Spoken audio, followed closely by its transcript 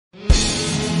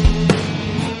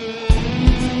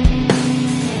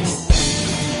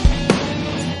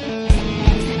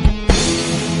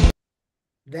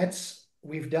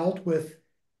we've dealt with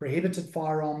prohibited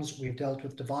firearms, we've dealt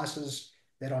with devices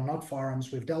that are not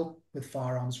firearms, we've dealt with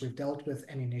firearms, we've dealt with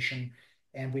ammunition,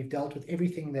 and we've dealt with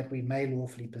everything that we may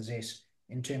lawfully possess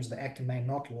in terms of the Act and may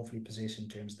not lawfully possess in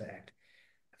terms of the Act.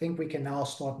 I think we can now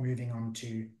start moving on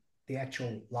to the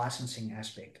actual licensing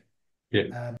aspect.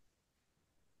 Yeah.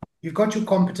 You've got your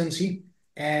competency,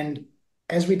 and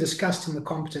as we discussed in the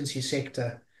competency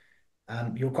sector,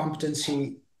 your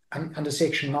competency under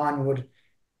Section 9 would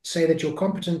say that you're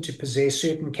competent to possess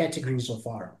certain categories of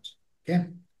firearms. Okay,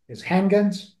 there's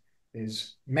handguns,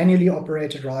 there's manually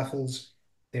operated rifles,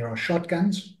 there are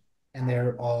shotguns, and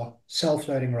there are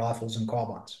self-loading rifles and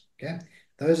carbines. Okay,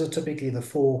 those are typically the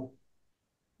four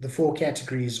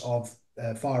categories of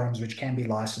firearms which can be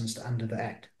licensed under the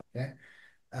Act. Okay,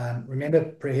 remember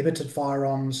prohibited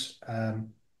firearms,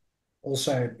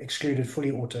 also excluded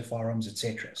fully auto firearms,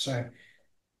 etc. So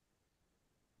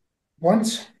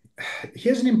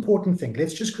here's an important thing.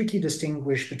 Let's just quickly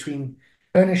distinguish between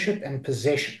ownership and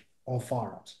possession of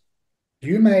firearms.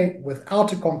 You may,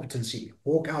 without a competency,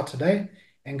 walk out today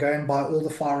and go and buy all the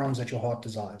firearms that your heart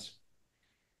desires.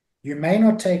 You may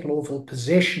not take lawful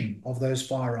possession of those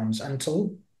firearms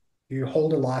until you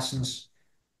hold a license,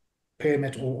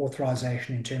 permit, or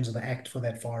authorization in terms of the Act for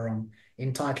that firearm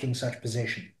entitling such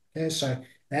possession. Okay, so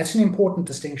that's an important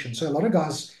distinction. So a lot of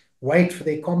guys wait for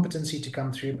their competency to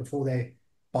come through before they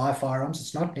buy firearms.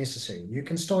 It's not necessary. You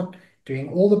can start doing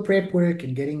all the prep work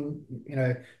and getting,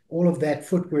 all of that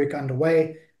footwork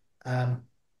underway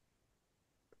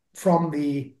from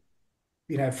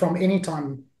any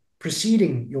time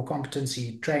preceding your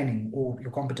competency training or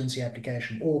your competency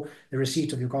application or the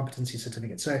receipt of your competency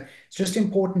certificate. So it's just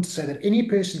important to say that any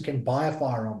person can buy a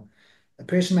firearm. A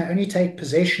person may only take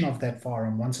possession of that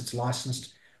firearm once it's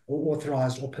licensed or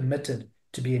authorized or permitted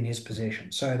to be in his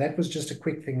possession. So that was just a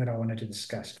quick thing that I wanted to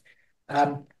discuss.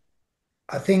 I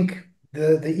think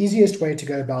the easiest way to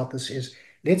go about this is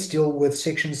let's deal with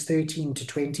sections 13 to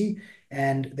 20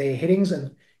 and their headings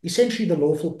and essentially the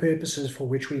lawful purposes for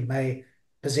which we may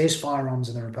possess firearms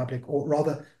in the Republic, or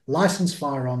rather license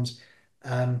firearms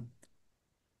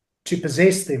to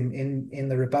possess them in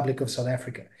the Republic of South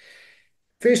Africa.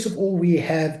 First of all, we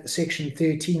have section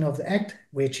 13 of the Act,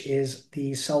 which is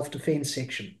the self-defense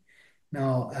section.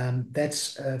 Now,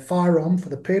 that's a firearm for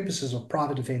the purposes of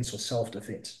private defense or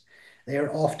self-defense.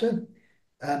 Thereafter,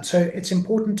 so it's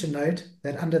important to note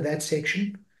that under that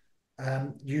section,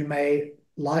 you may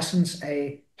license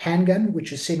a handgun,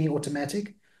 which is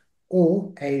semi-automatic,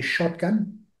 or a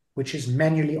shotgun, which is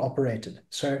manually operated.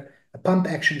 So a pump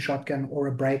action shotgun or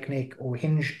a breakneck or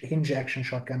hinge action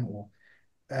shotgun or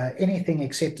anything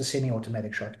except a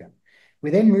semi-automatic shotgun. We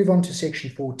then move on to section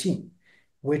 14,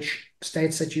 which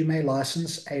states that you may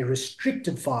license a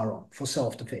restricted firearm for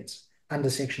self-defense under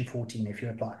section 14 if you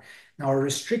apply. Now, a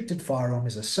restricted firearm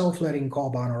is a self-loading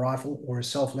carbine or rifle or a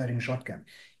self-loading shotgun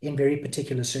in very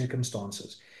particular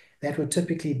circumstances. That would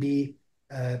typically be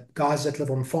guys that live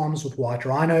on farms with white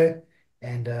rhino,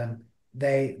 and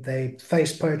they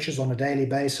face poachers on a daily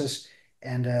basis.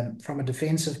 And from a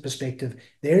defensive perspective,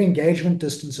 their engagement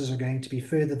distances are going to be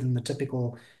further than the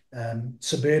typical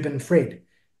suburban Fred.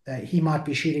 He might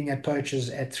be shooting at poachers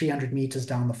at 300 meters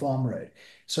down the farm road.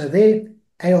 So their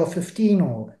AR-15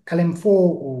 or LM4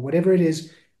 or whatever it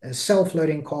is, a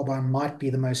self-loading carbine might be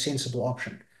the most sensible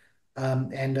option.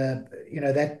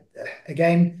 That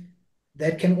again,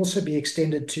 that can also be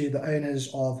extended to the owners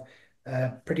of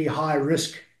pretty high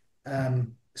risk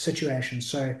situations.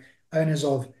 So owners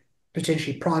of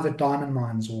potentially private diamond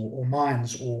mines or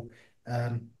mines or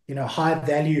high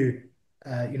value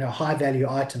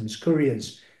items,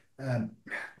 couriers.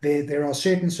 There are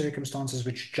certain circumstances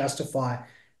which justify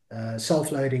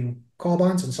self-loading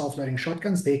carbines and self-loading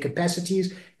shotguns, their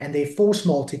capacities and their force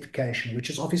multiplication, which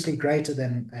is obviously greater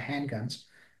than handguns.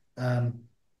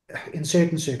 In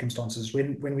certain circumstances,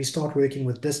 when we start working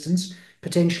with distance,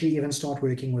 potentially even start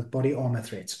working with body armor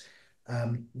threats.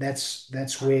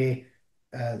 That's where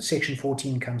section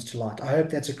 14 comes to light. I hope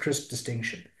that's a crisp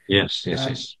distinction. Yes.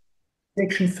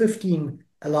 Section 15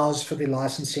 allows for the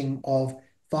licensing of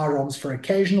firearms for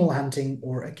occasional hunting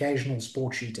or occasional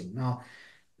sport shooting. Now,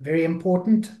 very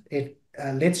important,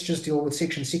 let's just deal with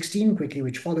section 16 quickly,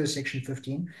 which follows section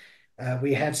 15.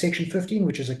 We have section 15,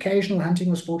 which is occasional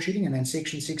hunting or sport shooting, and then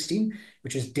section 16,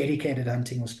 which is dedicated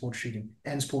hunting or sport shooting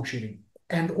and sport shooting.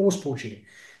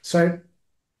 So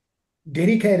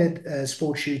dedicated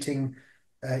sport shooting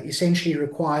essentially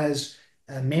requires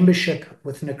membership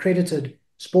with an accredited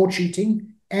sport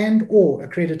shooting and or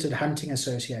accredited hunting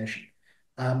association.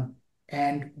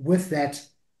 And with that,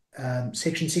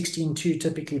 section 16.2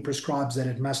 typically prescribes that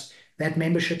that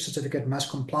membership certificate must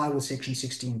comply with Section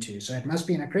 16.2. So it must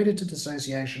be an accredited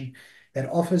association that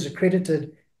offers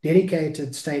accredited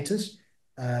dedicated status,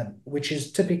 which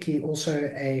is typically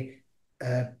also a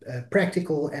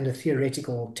practical and a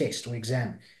theoretical test or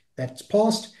exam that's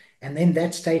passed, and then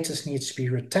that status needs to be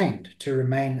retained to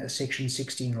remain a Section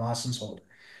 16 license holder.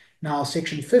 Now,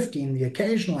 Section 15, the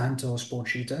occasional hunter or sport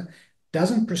shooter,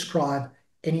 doesn't prescribe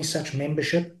any such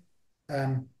membership,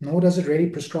 nor does it really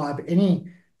prescribe any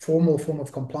formal form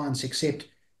of compliance except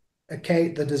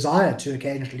the desire to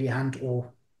occasionally hunt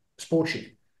or sport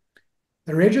shoot.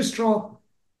 The registrar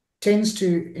tends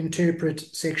to interpret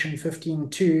Section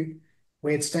 15.2,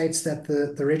 where it states that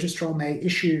the registrar may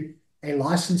issue a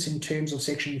license in terms of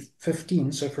Section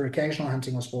 15, so for occasional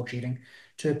hunting or sport shooting,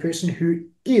 to a person who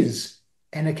is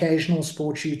an occasional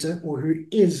sport shooter or who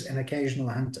is an occasional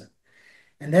hunter.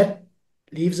 And that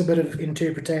leaves a bit of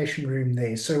interpretation room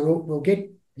there. So we'll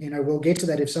get to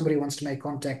that if somebody wants to make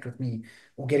contact with me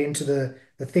or get into the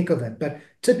thick of it. But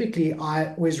typically,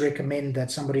 I always recommend that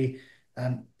somebody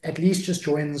at least just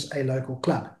joins a local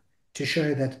club to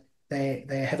show that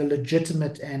they have a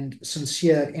legitimate and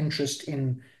sincere interest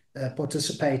in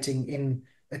participating in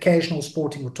occasional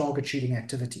sporting or target shooting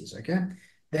activities. Okay,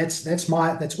 that's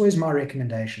always my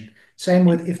recommendation. Same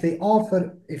with if it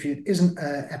isn't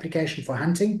an application for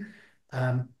hunting.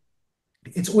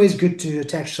 It's always good to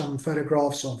attach some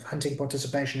photographs of hunting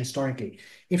participation historically.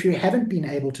 If you haven't been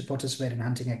able to participate in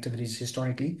hunting activities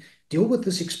historically, deal with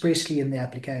this expressly in the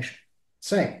application.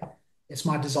 Say, it's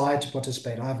my desire to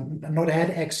participate. I've not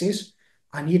had access.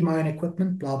 I need my own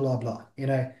equipment, blah, blah, blah,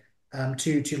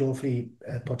 to lawfully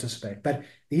participate. But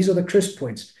these are the crisp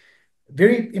points.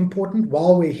 Very important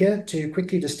while we're here to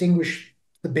quickly distinguish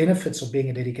the benefits of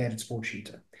being a dedicated sport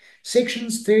shooter.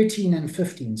 Sections 13 and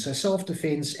 15, so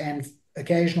self-defense and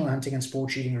occasional hunting and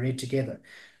sport shooting read together,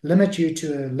 limit you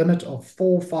to a limit of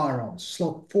 4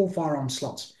 firearm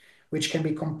slots, which can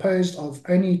be composed of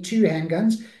only 2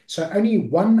 handguns, so only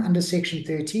one under Section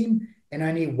 13 and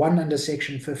only one under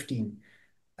Section 15.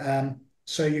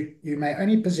 So you may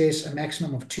only possess a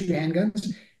maximum of 2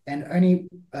 handguns and only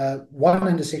one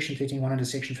under Section 13, one under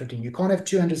Section 15. You can't have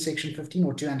 2 under Section 15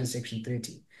 or 2 under Section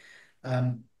 13.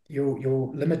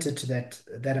 You're limited to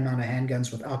that amount of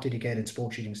handguns without dedicated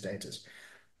sport shooting status.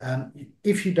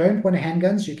 If you don't want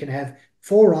handguns, you can have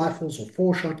 4 rifles or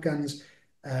 4 shotguns.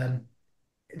 And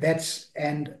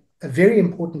a very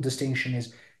important distinction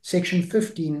is Section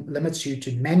 15 limits you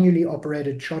to manually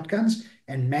operated shotguns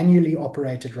and manually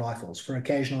operated rifles for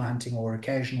occasional hunting or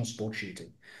occasional sport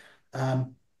shooting.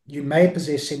 You may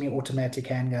possess semi-automatic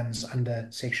handguns under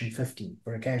Section 15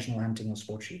 for occasional hunting or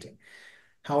sport shooting.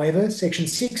 However, Section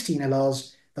 16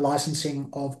 allows the licensing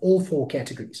of all 4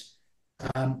 categories,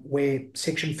 where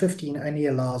Section 15 only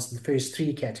allows the first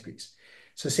 3 categories.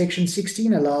 So Section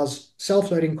 16 allows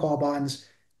self-loading carbines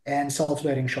and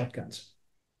self-loading shotguns.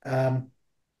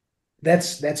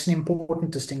 That's an important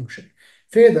distinction.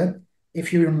 Further,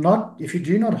 if you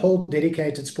do not hold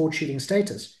dedicated sport shooting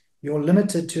status, you're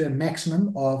limited to a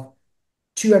maximum of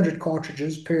 200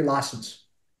 cartridges per license.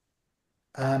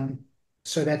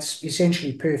 So that's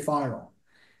essentially per firearm.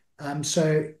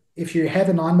 So if you have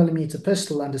a 9mm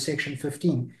pistol under Section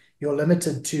 15, you're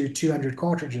limited to 200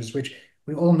 cartridges, which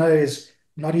we all know is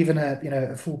not even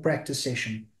a full practice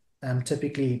session,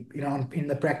 typically in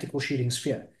the practical shooting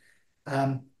sphere.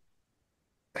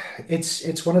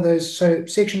 It's one of those. So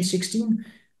Section 16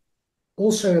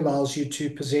 also allows you to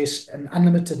possess an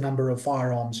unlimited number of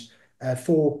firearms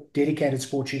for dedicated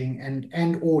sport shooting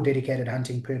and or dedicated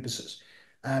hunting purposes.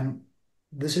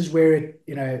 This is where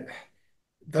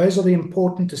those are the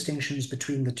important distinctions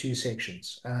between the 2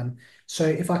 sections. So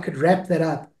if I could wrap that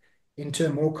up into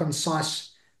a more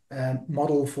concise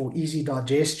model for easy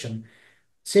digestion,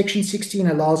 Section 16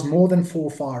 allows more than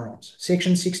 4 firearms.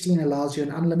 Section 16 allows you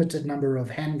an unlimited number of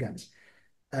handguns,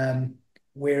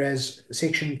 whereas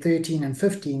Section 13 and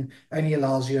 15 only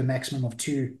allows you a maximum of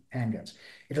 2 handguns.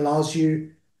 It allows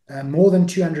you more than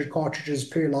 200 cartridges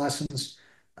per license,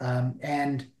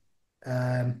 and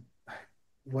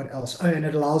what else? Oh, and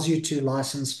it allows you to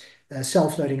license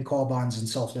self-loading carbines and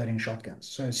self-loading shotguns.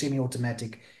 So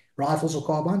semi-automatic rifles or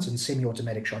carbines and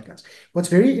semi-automatic shotguns. What's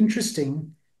very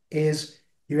interesting is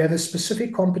you have a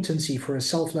specific competency for a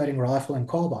self-loading rifle and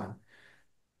carbine,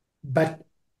 but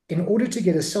in order to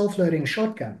get a self-loading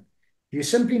shotgun, you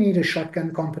simply need a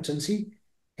shotgun competency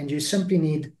and you simply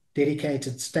need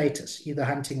dedicated status, either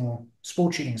hunting or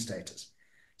sport shooting status.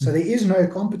 So there is no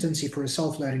competency for a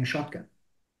self-loading shotgun.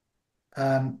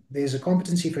 There's a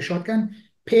competency for shotgun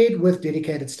paired with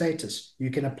dedicated status.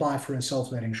 You can apply for a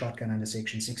self-loading shotgun under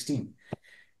Section 16.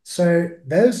 So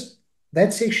those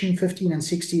that's section 15 and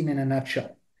 16 in a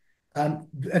nutshell.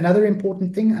 Another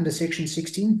important thing under section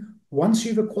 16, once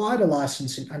you've acquired a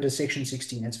license under section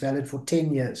 16, it's valid for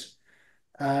 10 years.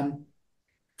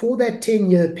 For that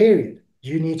 10-year period,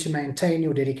 you need to maintain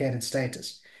your dedicated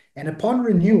status. And upon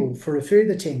renewal for a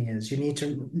further 10 years, you need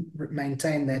to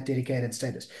maintain that dedicated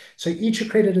status. So each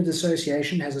accredited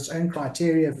association has its own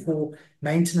criteria for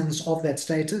maintenance of that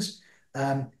status.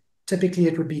 Typically,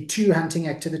 it would be 2 hunting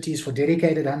activities for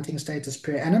dedicated hunting status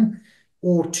per annum,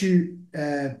 or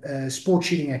 2 sport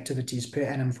shooting activities per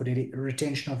annum for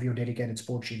retention of your dedicated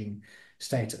sport shooting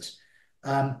status.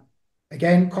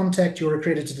 Again, contact your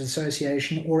accredited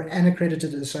association or an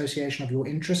accredited association of your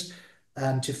interest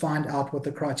to find out what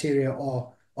the criteria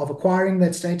are of acquiring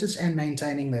that status and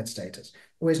maintaining that status.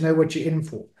 Always know what you're in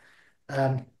for.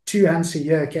 2 hunts a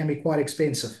year can be quite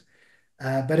expensive,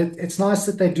 but it's nice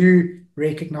that they do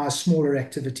recognize smaller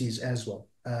activities as well.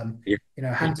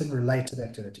 Hunting related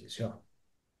activities. Yeah.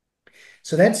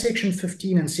 So that's section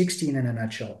 15 and 16 in a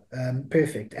nutshell.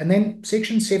 Perfect. And then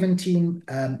section 17,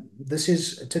 this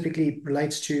is typically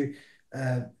relates to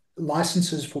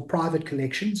licenses for private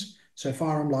collections. So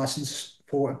firearm license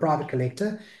for a private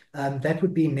collector. That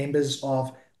would be members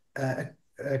of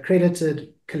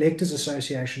accredited collectors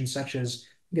associations such as,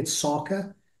 I think it's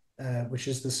SACA, which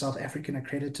is the South African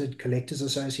Accredited Collectors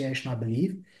Association, I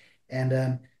believe.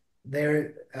 And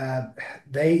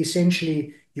they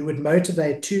essentially, you would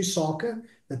motivate to SACA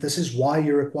that this is why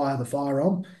you require the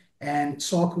firearm, and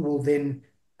SACA will then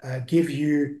give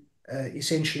you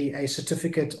essentially a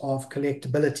certificate of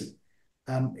collectability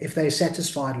if they're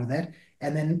satisfied with that,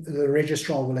 and then the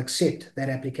registrar will accept that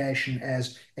application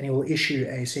and he will issue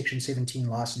a section 17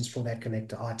 license for that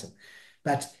collector item.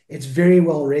 But it's very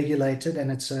well regulated, and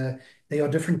there are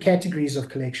different categories of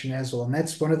collection as well. And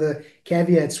that's one of the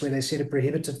caveats where they said a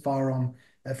prohibited firearm,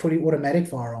 a fully automatic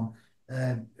firearm,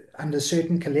 under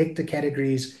certain collector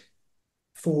categories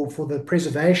for the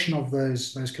preservation of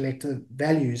those collector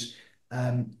values,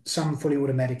 some fully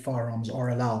automatic firearms are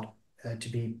allowed to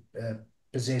be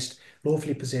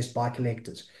lawfully possessed by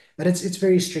collectors. But it's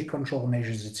very strict control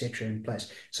measures, etc. in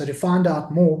place. So to find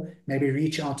out more, maybe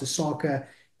reach out to SACA,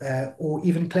 or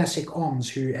even Classic Arms,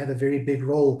 who have a very big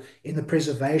role in the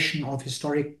preservation of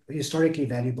historically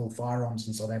valuable firearms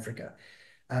in South Africa.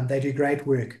 They do great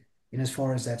work in as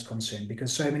far as that's concerned,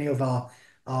 because so many of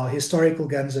our historical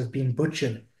guns have been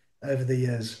butchered over the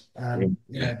years.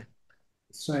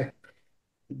 So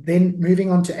then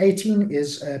moving on to 18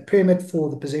 is a permit for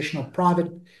the possession of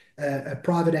a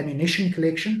private ammunition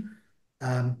collection.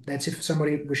 That's if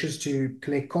somebody wishes to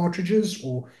collect cartridges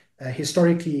or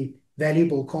historically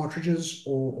valuable cartridges,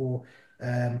 or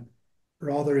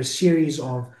rather a series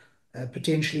of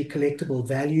potentially collectible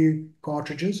value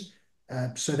cartridges.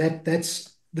 So that's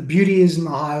the beauty is in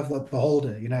the eye of the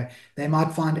beholder. They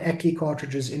might find Ackley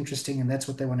cartridges interesting, and that's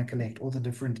what they want to collect, all the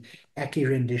different Ackley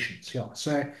renditions. Yeah,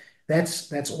 so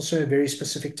that's also a very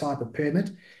specific type of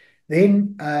permit.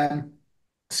 Then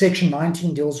section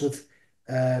 19 deals with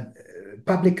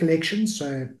public collections,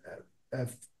 so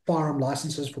firearm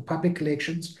licenses for public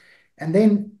collections. And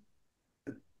then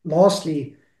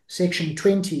lastly, section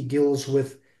 20 deals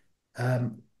with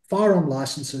firearm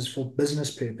licenses for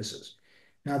business purposes.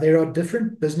 Now, there are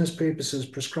different business purposes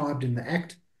prescribed in the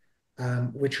Act,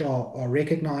 which are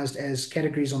recognized as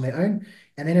categories on their own,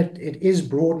 and then it is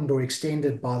broadened or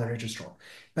extended by the registrar.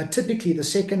 But typically, the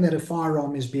second that a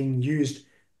firearm is being used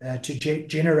to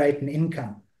generate an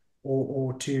income,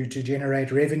 or to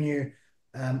generate revenue,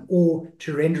 or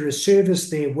to render a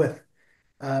service therewith,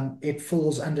 it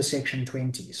falls under section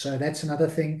 20. So that's another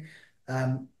thing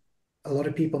a lot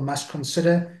of people must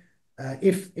consider.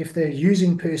 If they're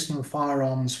using personal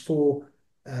firearms for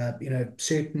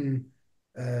certain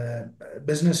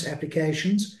business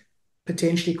applications,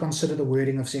 potentially consider the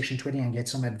wording of section 20 and get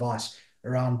some advice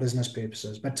around business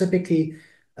purposes. But typically,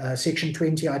 section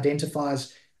 20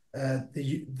 identifies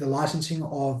the licensing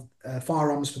of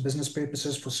firearms for business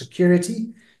purposes for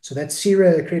security. So that's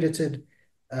CIRA accredited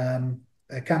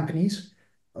companies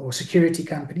or security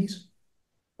companies.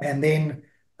 And then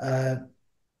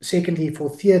secondly, for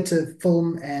theatre,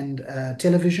 film, and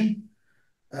television,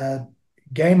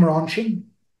 game ranching,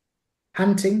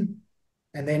 hunting,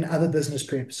 and then other business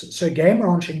purposes. So game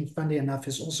ranching, funnily enough,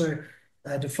 is also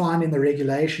defined in the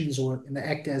regulations or in the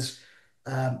Act as,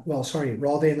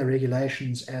 rather in the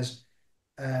regulations as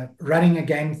running a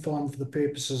game farm for the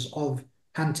purposes of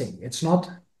hunting. It's not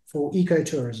for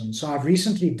ecotourism. So I've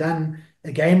recently done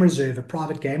a game reserve, a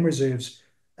private game reserves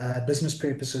business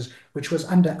purposes, which was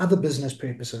under other business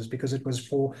purposes because it was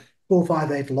for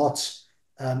 458 lots,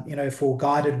 for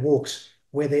guided walks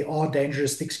where there are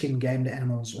dangerous thick-skinned game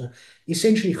animals, or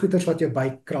essentially goeders wat jou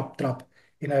bykrap trap,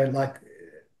 like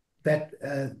that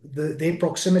their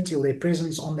proximity or their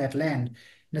presence on that land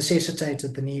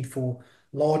necessitated the need for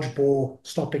large bore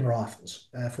stopping rifles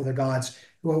for the guides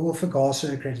who are all for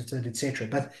GASA accredited, etc.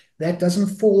 But that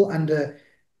doesn't fall under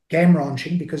game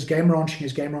ranching, because game ranching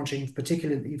is game ranching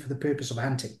particularly for the purpose of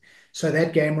hunting. So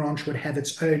that game ranch would have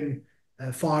its own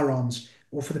firearms,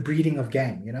 or for the breeding of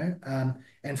game,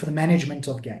 and for the management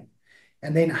of game.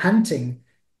 And then hunting,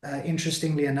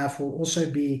 interestingly enough, will also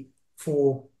be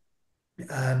for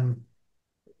um,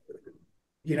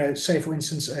 say for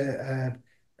instance, a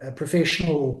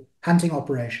professional hunting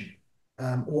operation,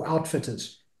 or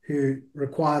outfitters who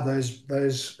require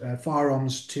those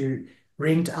firearms to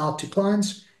rent out to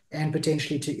clients and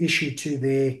potentially to issue to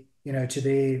their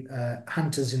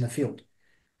hunters in the field,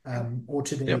 or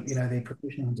to their Yep. their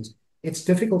professional hunters. It's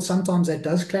difficult sometimes. That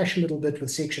does clash a little bit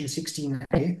with Section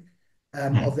 16A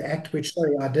of the Act, which,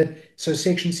 sorry, I did. So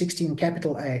Section 16,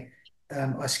 capital A,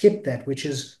 I skipped that, which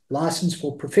is license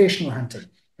for professional hunting.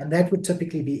 And that would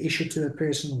typically be issued to a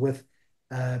person with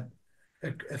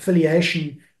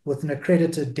affiliation with an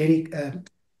accredited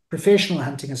professional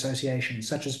hunting association,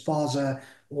 such as FASA,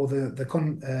 or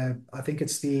I think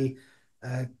it's the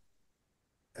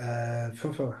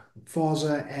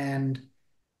FASA and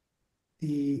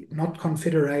the, not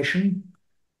Confederation,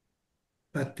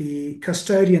 but the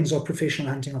Custodians of Professional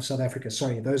Hunting of South Africa.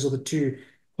 Sorry, those are the two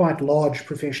quite large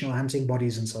professional hunting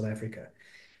bodies in South Africa.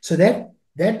 So that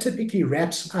typically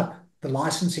wraps up the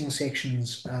licensing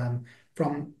sections,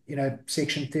 from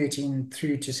Section 13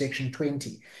 through to Section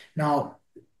 20. Now,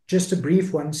 just a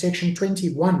brief one, Section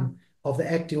 21 of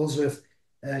the Act deals with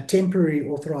temporary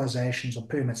authorizations or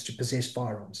permits to possess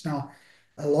firearms. Now,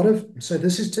 so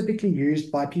this is typically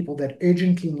used by people that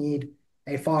urgently need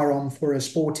a firearm for a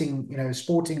sporting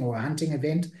or a hunting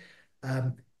event.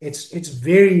 It's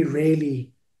very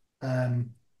rarely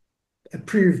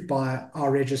approved by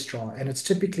our registrar, and it's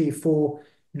typically for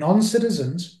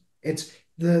non-citizens. It's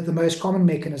the most common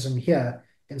mechanism here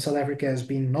in South Africa has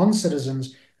been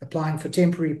non-citizens applying for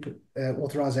temporary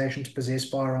authorization to possess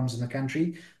firearms in the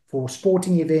country for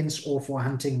sporting events or for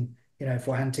hunting,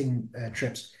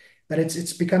 trips. But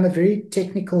it's become a very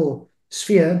technical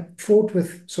sphere, fraught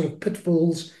with sort of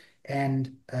pitfalls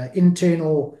and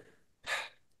internal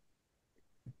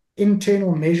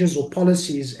measures or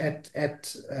policies at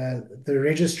the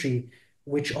registry,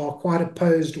 which are quite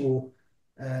opposed or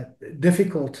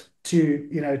difficult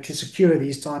to secure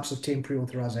these types of temporary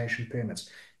authorization permits.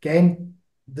 Again,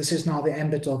 this is now the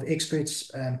ambit of experts.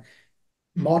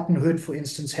 Martin Hood, for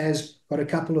instance, has got a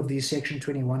couple of these Section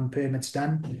 21 permits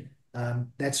done.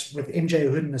 That's with MJ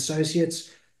Hood and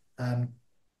Associates.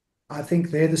 I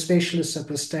think they're the specialists at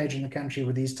this stage in the country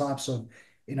with these types of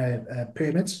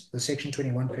permits, the Section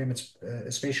 21 permits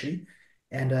especially.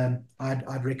 And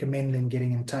I'd recommend them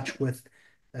getting in touch with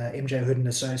MJ Hood and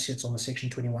Associates on the Section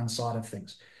 21 side of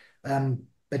things.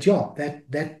 But yeah,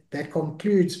 that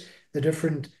concludes the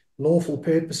different lawful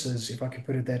purposes, if I could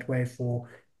put it that way, for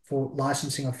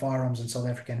licensing of firearms in South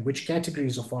Africa, and which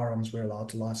categories of firearms we're allowed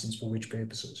to license for which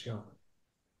purposes. Yeah.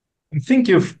 I think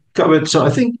you've covered. So I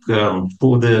think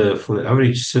for the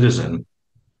average citizen,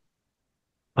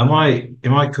 am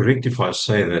I correct if I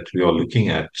say that we are looking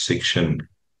at Section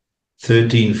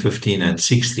 13, 15, and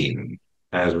 16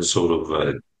 as a sort of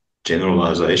a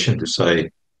generalization to say,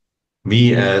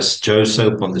 me as Joe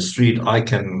Soap on the street, I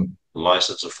can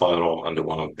license a firearm under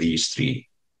one of these three.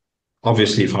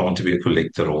 Obviously, if I want to be a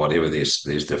collector or whatever, there's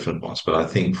different ones. But I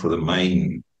think for the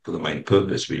main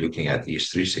purpose, we're looking at these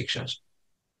three sections.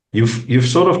 You've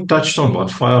sort of touched on what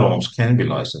firearms can be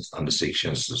licensed under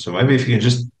sections. So maybe if you can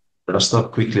just dust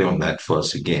up quickly on that for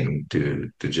us again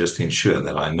to just ensure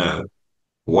that I know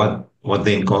what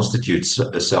then constitutes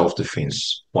a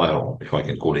self-defense firearm, if I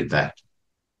can call it that.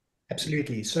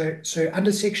 Absolutely. So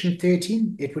under Section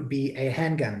 13, it would be a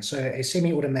handgun, so a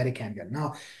semi-automatic handgun.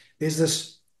 Now, there's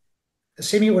this a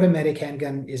semi-automatic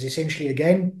handgun is essentially,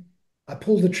 again, I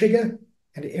pull the trigger,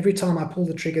 and every time I pull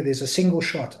the trigger, there's a single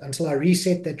shot until I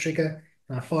reset that trigger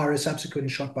and I fire a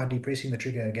subsequent shot by depressing the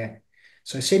trigger again.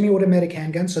 So semi-automatic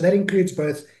handgun. So that includes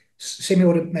both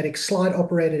semi-automatic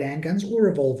slide-operated handguns or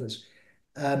revolvers,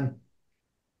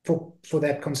 for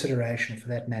that consideration, for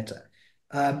that matter.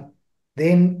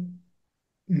 Then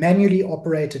manually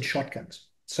operated shotguns.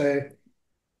 So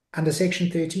under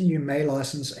Section 13, you may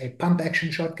license a pump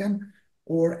action shotgun,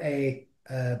 or a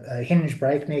hinge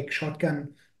breakneck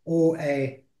shotgun, or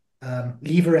a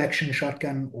lever action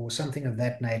shotgun, or something of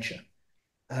that nature.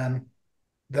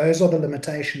 Those are the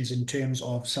limitations in terms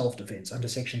of self-defense under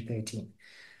Section 13.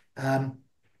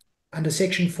 Under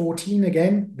Section 14,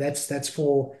 again, that's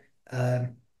for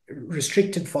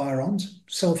restricted firearms,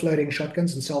 self-loading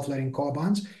shotguns and self-loading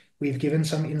carbines. We've given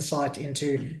some insight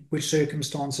into which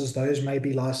circumstances those may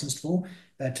be licensed for.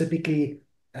 Typically,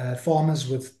 farmers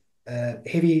with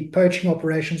heavy poaching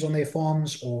operations on their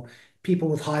farms, or people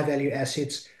with high-value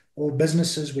assets, or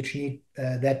businesses which need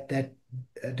that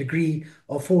degree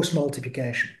of force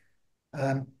multiplication.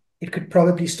 It could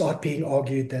probably start being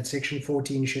argued that Section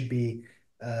 14 should be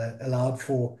allowed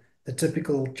for the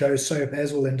typical Joe Soap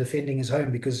as well in defending his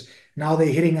home, because now they're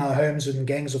hitting our homes in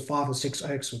gangs of 5 or 6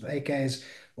 oaks with AKs,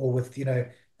 or with,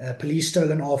 police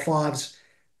stolen R5s.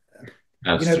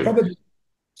 That's true. Probably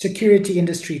security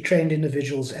industry trained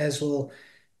individuals as well.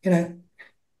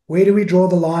 Where do we draw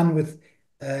the line with,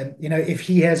 if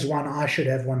he has one, I should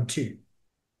have one too.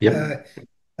 Yep. Uh,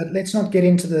 but let's not get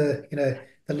into the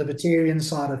libertarian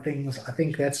side of things. I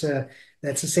think that's a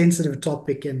sensitive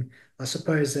topic, and I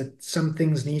suppose that some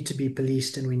things need to be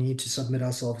policed, and we need to submit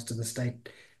ourselves to the state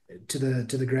to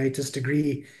the greatest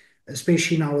degree,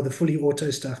 especially now with the fully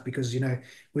auto stuff, because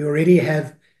we already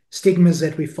have stigmas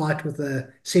that we fight with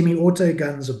the semi-auto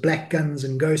guns, or black guns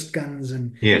and ghost guns,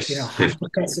 and Yes, high definitely.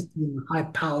 capacity and high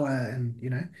power,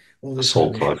 and all this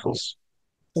Assault rubbish. rifles.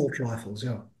 Assault rifles,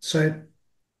 yeah. So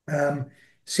um,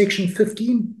 Section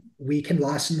 15, we can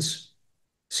license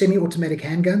semi-automatic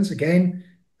handguns, again,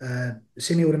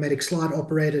 semi-automatic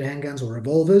slide-operated handguns or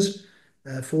revolvers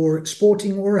for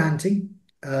sporting or hunting.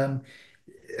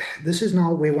 This is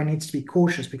now where one needs to be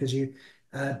cautious, because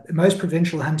most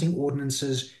provincial hunting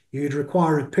ordinances, you'd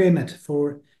require a permit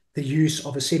for the use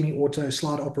of a semi-auto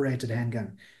slide-operated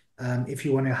handgun if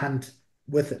you want to hunt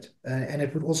with it. And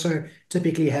it would also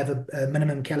typically have a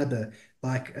minimum caliber,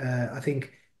 like I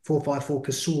think 4.54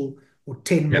 Casull, or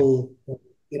 10 Yep. mil, or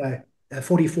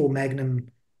 44 Magnum,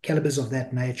 calibers of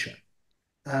that nature.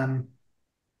 Um,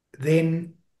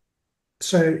 then,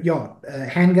 so yeah,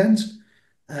 handguns,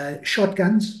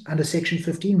 shotguns under Section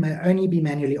 15 may only be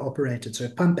manually operated, so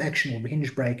pump action or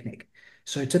hinge breakneck.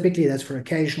 So typically that's for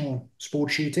occasional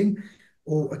sport shooting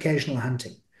or occasional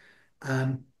hunting.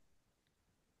 Um,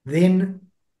 then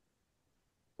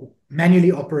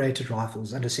manually operated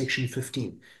rifles under Section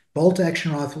 15. Bolt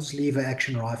action rifles, lever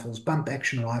action rifles, pump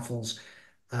action rifles,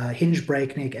 hinge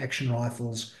breakneck action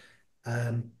rifles,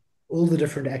 um, all the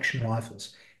different action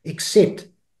rifles, except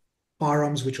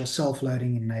firearms which are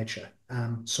self-loading in nature.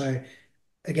 So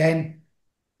again,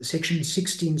 Section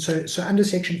 16, so under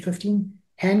Section 15,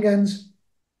 handguns,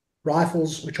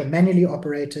 rifles which are manually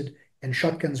operated, and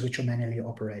shotguns which are manually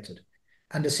operated.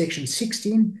 Under Section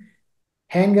 16,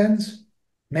 handguns,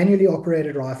 manually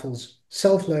operated rifles,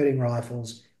 self-loading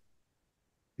rifles,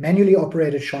 manually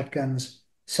operated shotguns,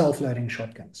 self-loading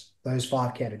shotguns. Those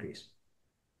 5 categories.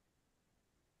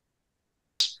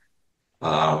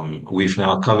 We've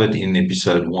now covered in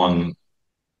episode 1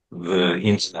 the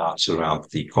ins and outs around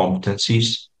the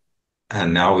competencies,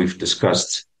 and now we've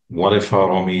discussed what a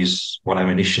firearm is, what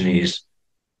ammunition is,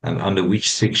 and under which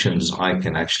sections I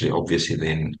can actually obviously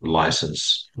then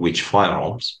license which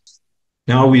firearms.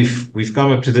 Now we've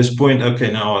come up to this point.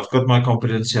 Okay, now I've got my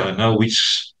competency. I know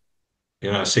which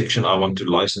section I want to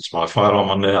license my firearm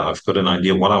under. I've got an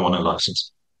idea what I want to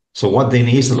license. So what then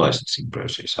is the licensing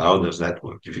process? How does that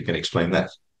work? If you can explain that.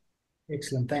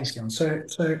 Excellent. Thanks, Jan. So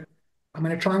I'm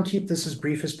going to try and keep this as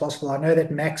brief as possible. I know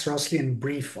that Max Rossle and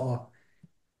brief are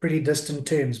pretty distant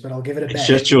terms, but I'll give it a It's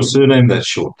just bash. your surname that's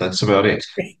short. That's about it.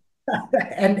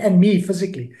 And me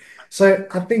physically. So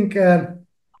I think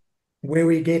where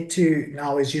we get to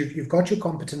now is you've got your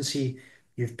competency,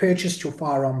 you've purchased your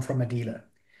firearm from a dealer.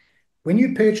 When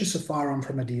you purchase a firearm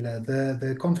from a dealer,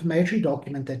 the confirmatory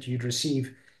document that you'd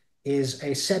receive is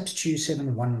a SAPS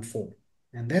 271 form.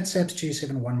 And that SAPS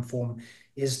 271 form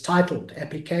is titled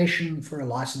Application for a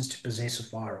License to Possess a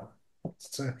Firearm.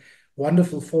 It's a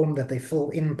wonderful form that they fill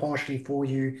in partially for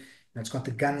you. And it's got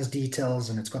the guns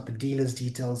details, and it's got the dealer's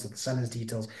details and the seller's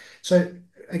details. So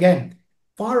again,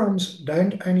 firearms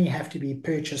don't only have to be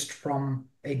purchased from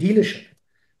a dealership.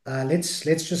 Let's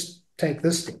just take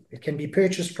this thing. It can be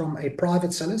purchased from a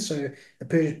private seller, so a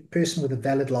person with a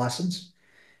valid license,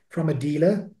 from a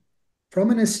dealer, from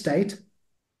an estate,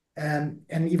 and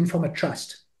even from a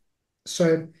trust.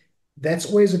 So that's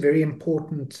always a very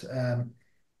important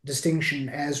distinction,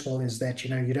 as well, is that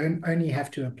you don't only have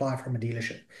to apply from a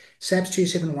dealership. SAPS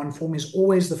 271 form is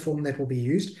always the form that will be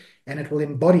used, and it will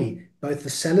embody both the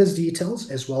seller's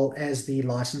details as well as the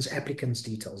license applicant's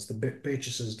details, the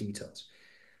purchaser's details.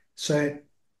 So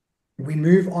we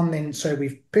move on then. So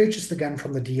we've purchased the gun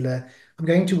from the dealer. I'm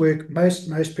going to work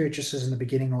most purchases in the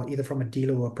beginning are either from a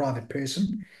dealer or a private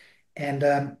person.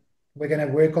 And we're going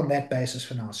to work on that basis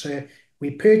for now. So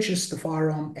we purchase the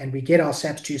firearm and we get our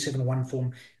SAPS 271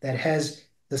 form that has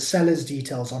the seller's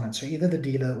details on it. So either the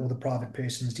dealer or the private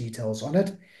person's details on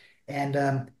it.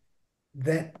 And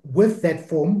that with that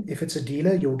form, if it's a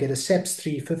dealer, you'll get a SAPS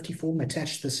 350 form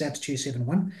attached to the SAPS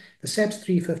 271. The SAPS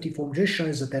 350 form just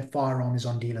shows that that firearm is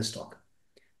on dealer stock.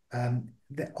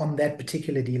 On that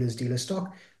particular dealer's dealer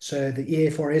stock. So the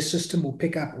EFRS system will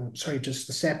pick up, or sorry, just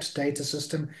the SAPS data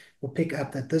system will pick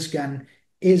up that this gun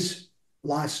is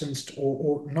licensed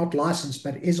or not licensed,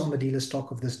 but is on the dealer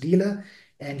stock of this dealer,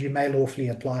 and you may lawfully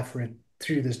apply for it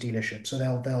through this dealership. So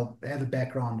they'll have a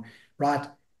background, right?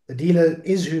 The dealer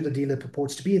is who the dealer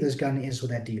purports to be. This gun is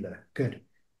with that dealer. Good.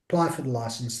 Apply for the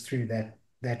license through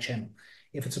that channel.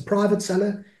 If it's a private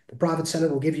seller, the private seller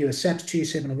will give you a SAPS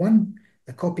 271,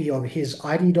 a copy of his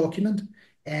ID document,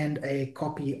 and a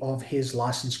copy of his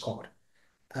license card,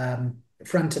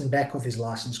 front and back of his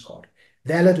license card.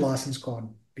 Valid license card,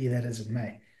 be that as it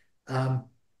may.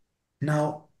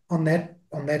 Now, on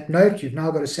that note, you've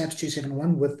now got a SAPS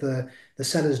 271 with the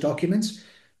seller's documents.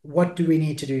 What do we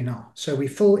need to do now? So we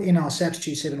fill in our SAPS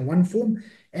 271 form,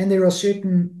 and there are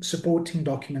certain supporting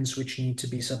documents which need to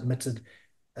be submitted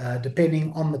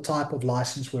depending on the type of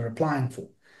license we're applying for.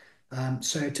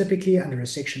 So typically under a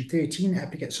Section 13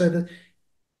 application,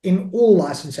 in all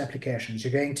license applications,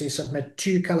 you're going to submit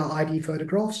 2 color ID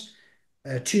photographs,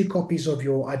 2 copies of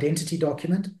your identity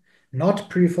document,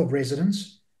 not proof of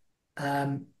residence.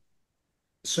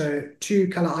 So 2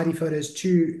 color ID photos,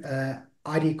 2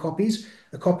 ID copies,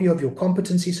 a copy of your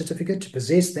competency certificate to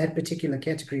possess that particular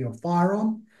category of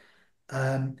firearm,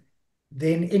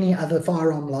 then any other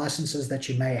firearm licenses that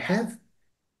you may have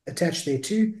attached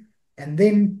thereto, and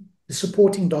then the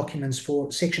supporting documents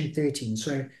for Section 13.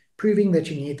 So proving that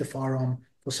you need the firearm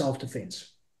for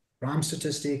self-defense. Crime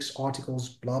statistics, articles,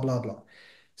 blah, blah, blah.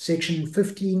 Section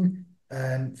 15,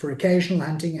 for occasional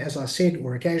hunting, as I said,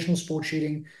 or occasional sport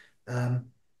shooting,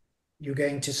 you're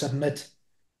going to submit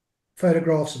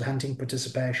photographs of hunting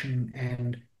participation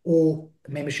and or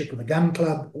membership with a gun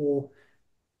club or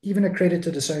even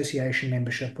accredited association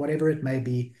membership, whatever it may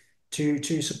be,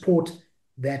 to support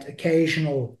that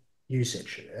occasional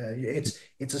usage.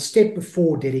 It's a step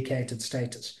before dedicated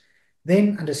status.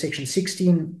 Then under Section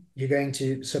 16, you're going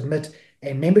to submit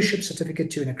a membership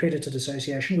certificate to an accredited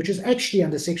association, which is actually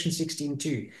under Section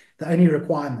 16.2, the only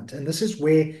requirement. And this is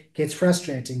where it gets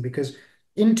frustrating because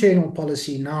internal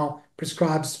policy now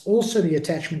prescribes also the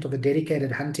attachment of a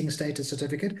dedicated hunting status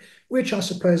certificate, which I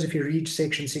suppose if you read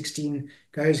Section 16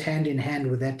 goes hand in hand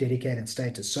with that dedicated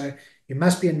status. So you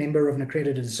must be a member of an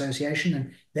accredited association,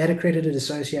 and that accredited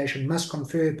association must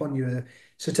confer upon you a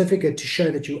certificate to show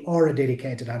that you are a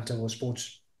dedicated hunter or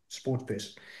sports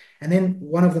person. And then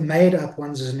one of the made-up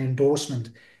ones is an endorsement,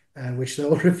 which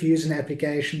they'll refuse an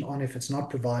application on if it's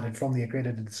not provided from the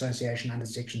accredited association under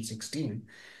Section 16.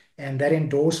 And that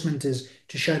endorsement is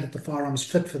to show that the firearm is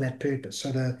fit for that purpose.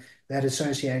 So that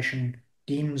association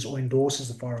deems or endorses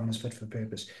the firearm as fit for the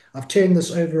purpose. I've turned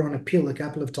this over on appeal a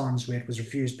couple of times where it was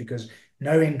refused because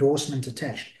no endorsement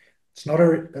attached. It's not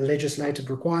a legislative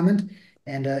requirement,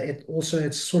 and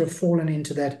it's sort of fallen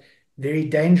into that very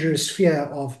dangerous fear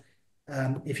of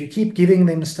if you keep giving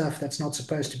them stuff that's not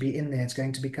supposed to be in there, it's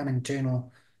going to become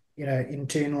internal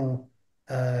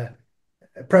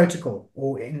protocol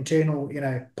or internal,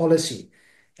 policy,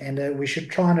 and we should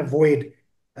try and avoid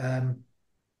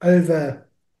over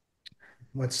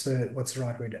what's the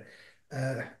right word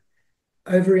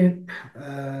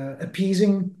over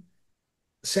appeasing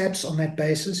SAPs on that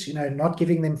basis, not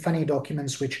giving them funny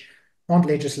documents which aren't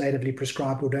legislatively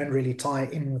prescribed or don't really tie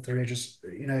in with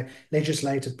the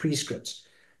legislative prescripts.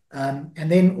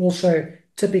 And then also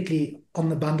typically on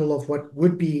the bundle of what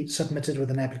would be submitted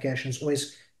with an application is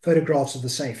always photographs of the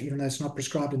safe, even though it's not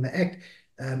prescribed in the Act.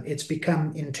 It's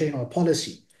become internal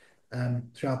policy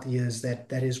throughout the years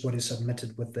that is what is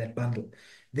submitted with that bundle.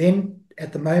 Then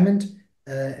at the moment,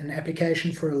 an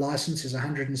application for a license is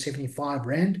 175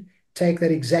 Rand. Take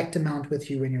that exact amount with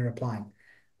you when you're applying.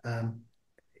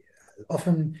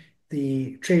 Often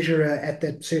the treasurer at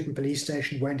that certain police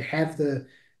station won't have the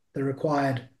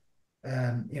required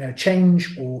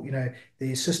change, or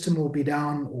the system will be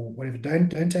down or whatever.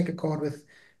 Don't take a card with,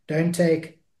 don't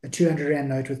take a 200 Rand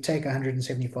note with, take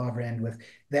 175 Rand with.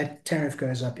 That tariff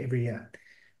goes up every year.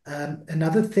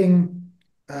 Another thing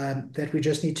that we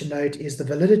just need to note is the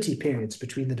validity periods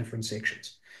between the different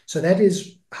sections. So that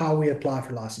is how we apply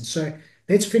for license. So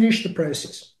let's finish the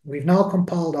process. We've now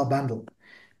compiled our bundle.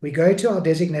 We go to our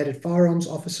designated firearms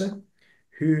officer,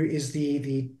 who is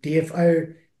the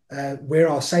DFO where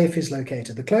our safe is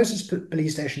located. The closest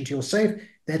police station to your safe,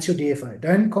 that's your DFO.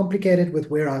 Don't complicate it with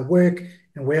where I work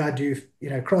and where I do,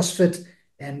 CrossFit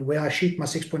and where I shoot my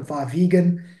 6.5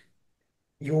 vegan.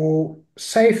 Your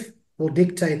safe will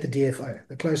dictate the DFO,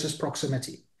 the closest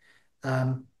proximity.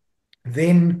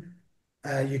 Then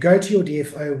you go to your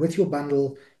DFO with your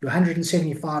bundle, your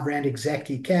 175 Rand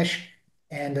exactly cash,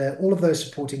 and all of those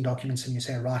supporting documents, and you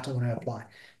say, right, I want to apply.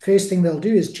 First thing they'll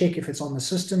do is check if it's on the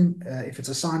system, if it's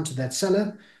assigned to that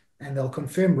seller, and they'll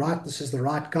confirm, right, this is the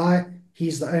right guy.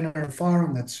 He's the owner of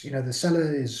Firearm. That's, the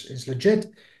seller is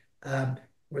legit.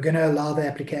 We're going to allow the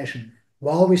application.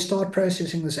 While we start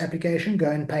processing this application,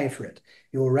 go and pay for it.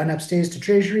 You'll run upstairs to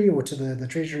Treasury or to the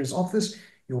Treasurer's office.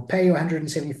 You'll pay your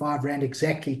 175 Rand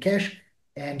exactly cash,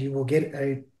 and you will get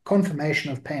a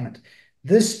confirmation of payment.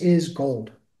 This is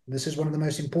gold. This is one of the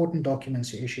most important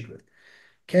documents you're issued with.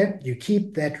 Okay, you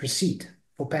keep that receipt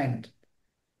for payment.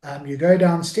 You go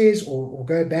downstairs or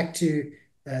go back to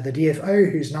the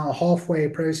DFO, who's now halfway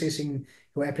processing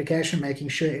your application, making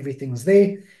sure everything's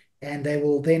there, and they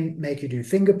will then make you do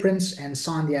fingerprints and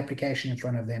sign the application in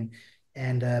front of them.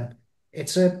 And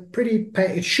it's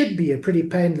it should be a pretty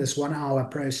painless 1 hour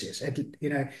process, at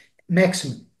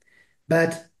maximum.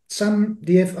 But some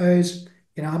DFOs,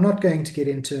 I'm not going to get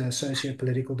into a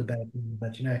socio-political debate,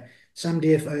 but some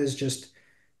DFOs just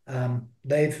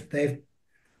they've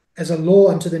as a law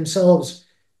unto themselves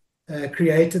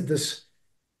created this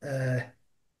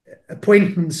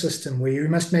appointment system where you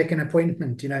must make an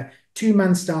appointment, 2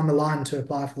 months down the line to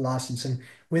apply for the license. And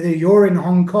whether you're in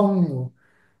Hong Kong or,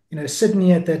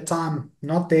 Sydney at that time,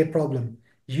 not their problem.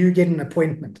 You get an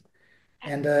appointment.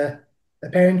 And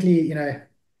apparently,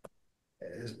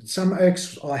 some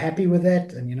oaks are happy with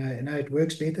that, and it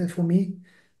works better for me.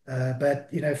 But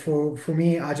for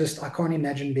me, I can't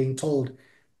imagine being told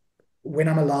when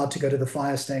I'm allowed to go to the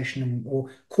fire station or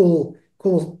call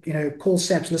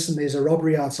SAPS. Listen, there's a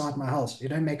robbery outside my house. You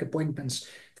don't make appointments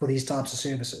for these types of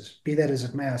services. Be that as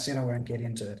it may, I said I won't get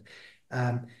into it.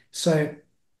 So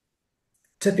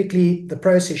typically, the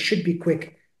process should be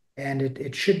quick, and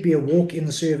it should be a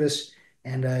walk-in service,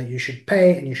 and you should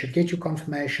pay and you should get your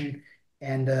confirmation,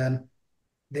 and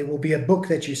there will be a book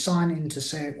that you sign in to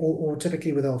say, or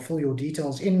typically where they'll fill your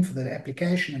details in for the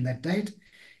application and that date,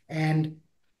 and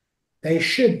they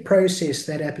should process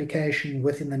that application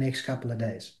within the next couple of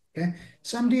days. Okay,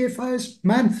 some DFOs,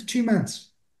 month, 2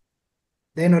 months,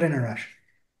 they're not in a rush.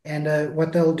 And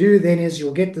what they'll do then is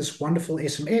you'll get this wonderful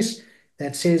SMS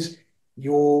that says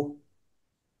your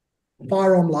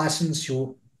firearm license,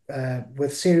 your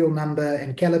with serial number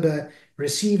and caliber,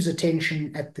 receives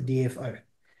attention at the DFO.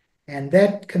 And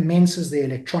that commences the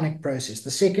electronic process.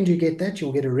 The second you get that,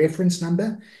 you'll get a reference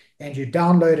number, and you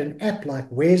download an app like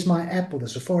Where's My App or the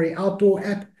Safari Outdoor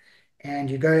app, and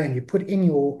you go and you put in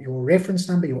your reference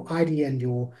number, your ID, and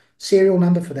your serial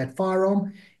number for that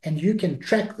firearm, and you can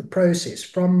track the process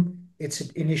from its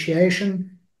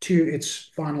initiation to its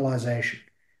finalization.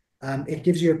 It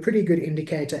gives you a pretty good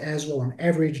indicator as well on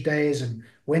average days and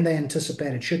when they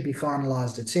anticipate it should be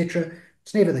finalized, etc.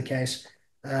 It's never the case,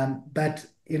 but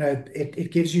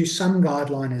it gives you some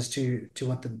guideline as to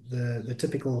what the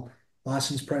typical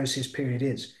license process period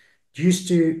is. It used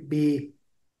to be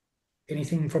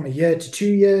anything from a year to 2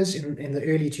 years in the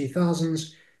early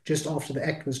 2000s, just after the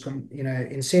act was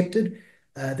incepted.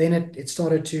 Then it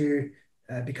started to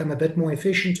become a bit more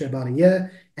efficient to about a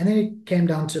year, and then it came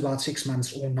down to about 6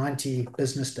 months or 90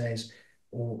 business days,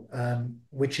 or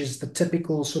which is the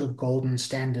typical sort of golden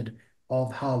standard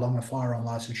of how long a firearm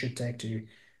license should take to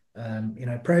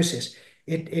process.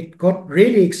 It got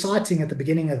really exciting at the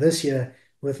beginning of this year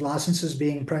with licenses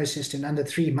being processed in under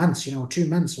 3 months, or 2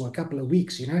 months or a couple of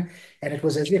weeks, and it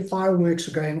was as if fireworks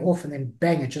were going off and then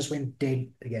bang, it just went dead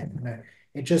again.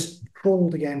 It just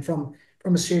crawled again from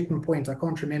a certain point. I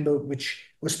can't remember which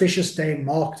auspicious day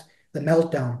marked the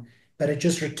meltdown, but it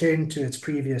just returned to its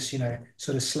previous,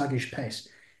 sort of sluggish pace.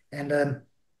 And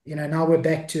now we're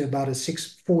back to about a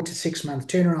 4 to 6 month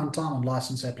turnaround time on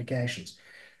license applications.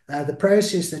 The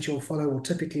process that you'll follow will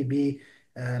typically be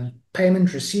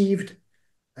payment received,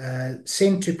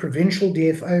 sent to provincial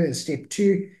DFO as step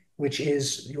 2, which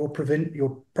is your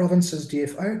province's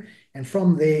DFO, and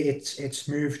from there it's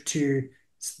moved to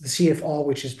the CFR,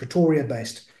 which is Pretoria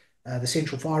based, the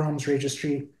Central Firearms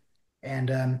Registry, and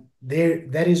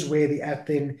that is where the app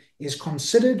then is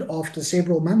considered after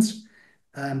several months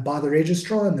by the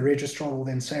registrar, and the registrar will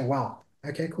then say, wow,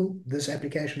 okay, cool, this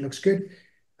application looks good,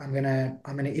 I'm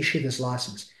gonna issue this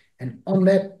license. And on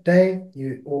that day,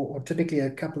 or typically a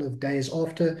couple of days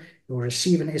after, you'll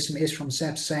receive an SMS from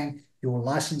SAPS saying your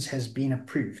license has been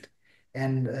approved.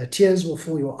 and tears will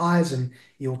fill your eyes, and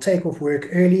you'll take off work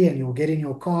early, and you'll get in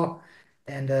your car,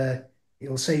 and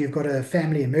you'll say you've got a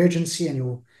family emergency, and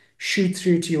you'll shoot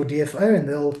through to your DFO, and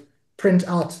they'll print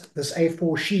out this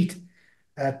A4 sheet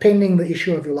pending the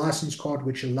issue of your license card,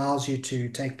 which allows you to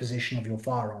take possession of your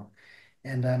firearm.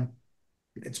 And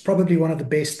it's probably one of the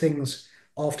best things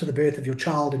after the birth of your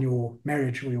child and your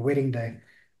marriage or your wedding day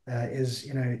is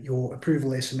your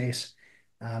approval SMS.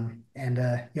 And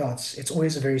yeah, it's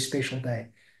always a very special day,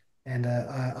 and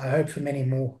I hope for many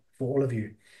more for all of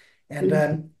you. And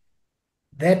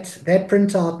that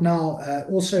printout now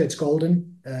also it's golden.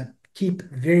 Keep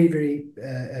very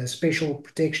special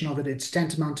protection of it. It's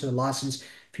tantamount to a license.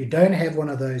 If you don't have one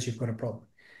of those, you've got a problem.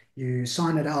 You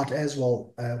sign it out as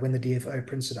well when the DFO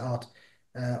prints it out.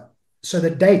 So the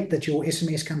date that your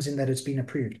SMS comes in that it's been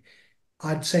approved,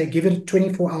 I'd say give it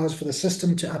 24 hours for the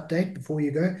system to update before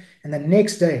you go. And the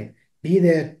next day, be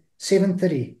there at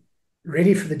 7:30,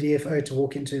 ready for the DFO to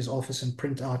walk into his office and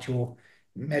print out your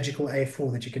magical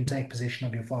A4 that you can take possession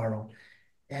of your firearm.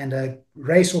 And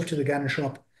race off to the gun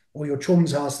shop or your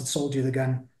chum's house that sold you the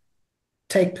gun,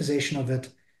 take possession of it,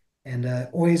 and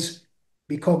always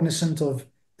be cognizant of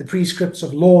the prescripts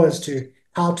of law as to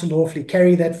how to lawfully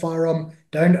carry that firearm.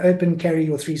 Don't open carry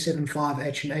your 375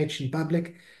 H&H in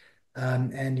public.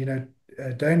 And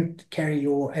don't carry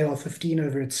your AR-15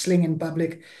 over its sling in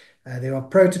public. There are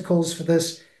protocols for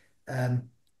this. Um,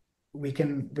 we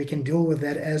can deal with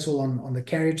that as well on the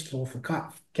carriage, the lawful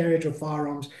carriage of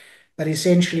firearms, but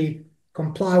essentially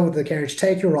comply with the carriage.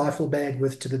 Take your rifle bag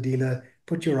with to the dealer,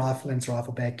 put your rifle in its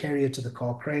rifle bag, carry it to the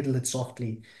car, cradle it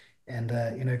softly, and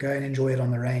go and enjoy it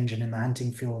on the range and in the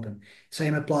hunting field. And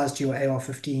same applies to your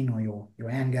AR-15 or your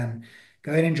handgun.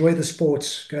 Go and enjoy the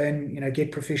sports. Go and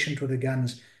get proficient with the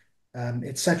guns.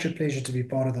 It's such a pleasure to be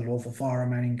part of the lawful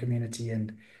firearm owning community,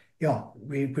 and yeah,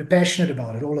 we're passionate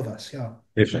about it, all of us. Yeah.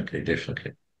 Definitely,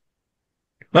 definitely.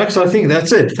 Max, I think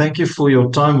that's it. Thank you for your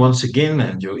time once again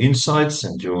and your insights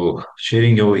and your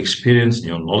sharing your experience and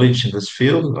your knowledge in this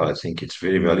field. I think it's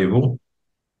very valuable.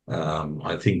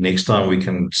 I think next time we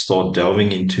can start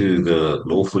delving into the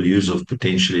lawful use of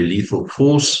potentially lethal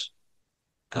force,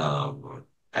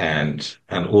 and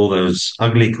all those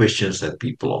ugly questions that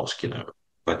people ask.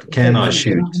 But can I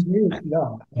Exactly. And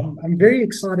shoot? I'm very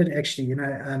excited actually.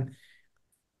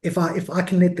 If I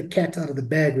can let the cat out of the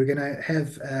bag, we're going to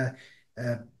have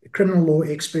a criminal law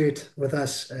expert with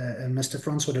us, Mr.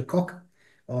 Francois de Kock,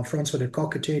 or Francois de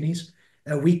Kock Attorneys.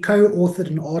 We co-authored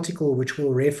an article which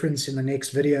we'll reference in the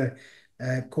next video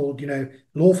called,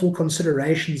 Lawful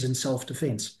Considerations in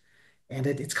Self-Defense. And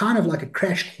it's kind of like a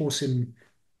crash course in,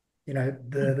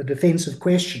 the defensive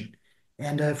question.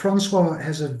 And Francois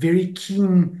has a very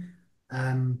keen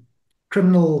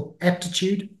criminal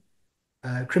aptitude,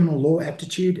 criminal law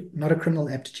aptitude, not a criminal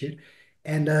aptitude.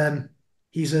 And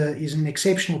he's an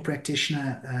exceptional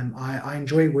practitioner. I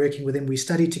enjoy working with him. We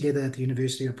studied together at the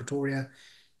University of Pretoria,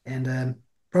 and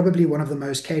probably one of the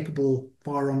most capable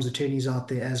firearms attorneys out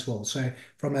there as well. So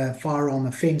from a firearm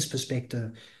offense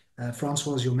perspective,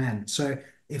 Francois is your man. So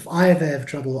if I ever have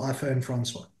trouble, I phone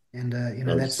Francois, and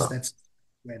Great stuff. that's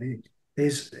where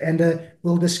there's and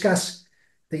we'll discuss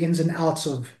the ins and outs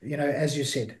of, as you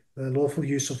said, the lawful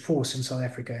use of force in South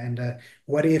Africa, and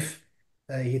what if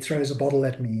he throws a bottle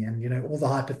at me, and all the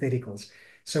hypotheticals.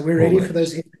 So we're ready for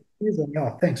those Always. interviews, and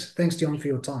yeah, thanks, Dion, for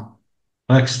your time.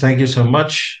 Max, thank you so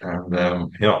much.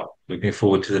 And yeah, looking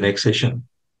forward to the next session.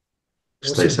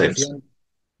 Stay Awesome, safe. Dion.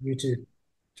 You too.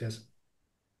 Cheers.